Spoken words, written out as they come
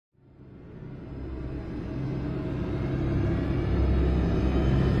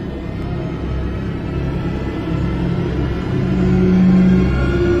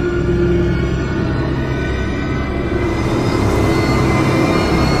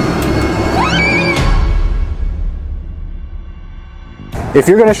If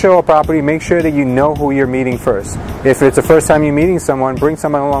you're going to show a property, make sure that you know who you're meeting first. If it's the first time you're meeting someone, bring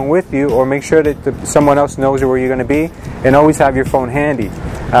someone along with you, or make sure that someone else knows where you're going to be, and always have your phone handy.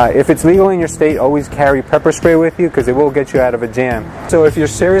 If it's legal in your state, always carry pepper spray with you because it will get you out of a jam. So if you're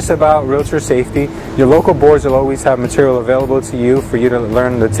serious about realtor safety, your local boards will always have material available to you for you to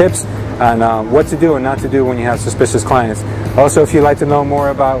learn the tips on what to do and not to do when you have suspicious clients. Also, if you'd like to know more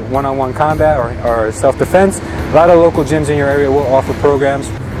about one-on-one combat or self-defense, a lot of local gyms in your area will offer programs.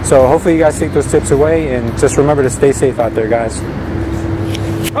 So hopefully you guys take those tips away, and just remember to stay safe out there, guys.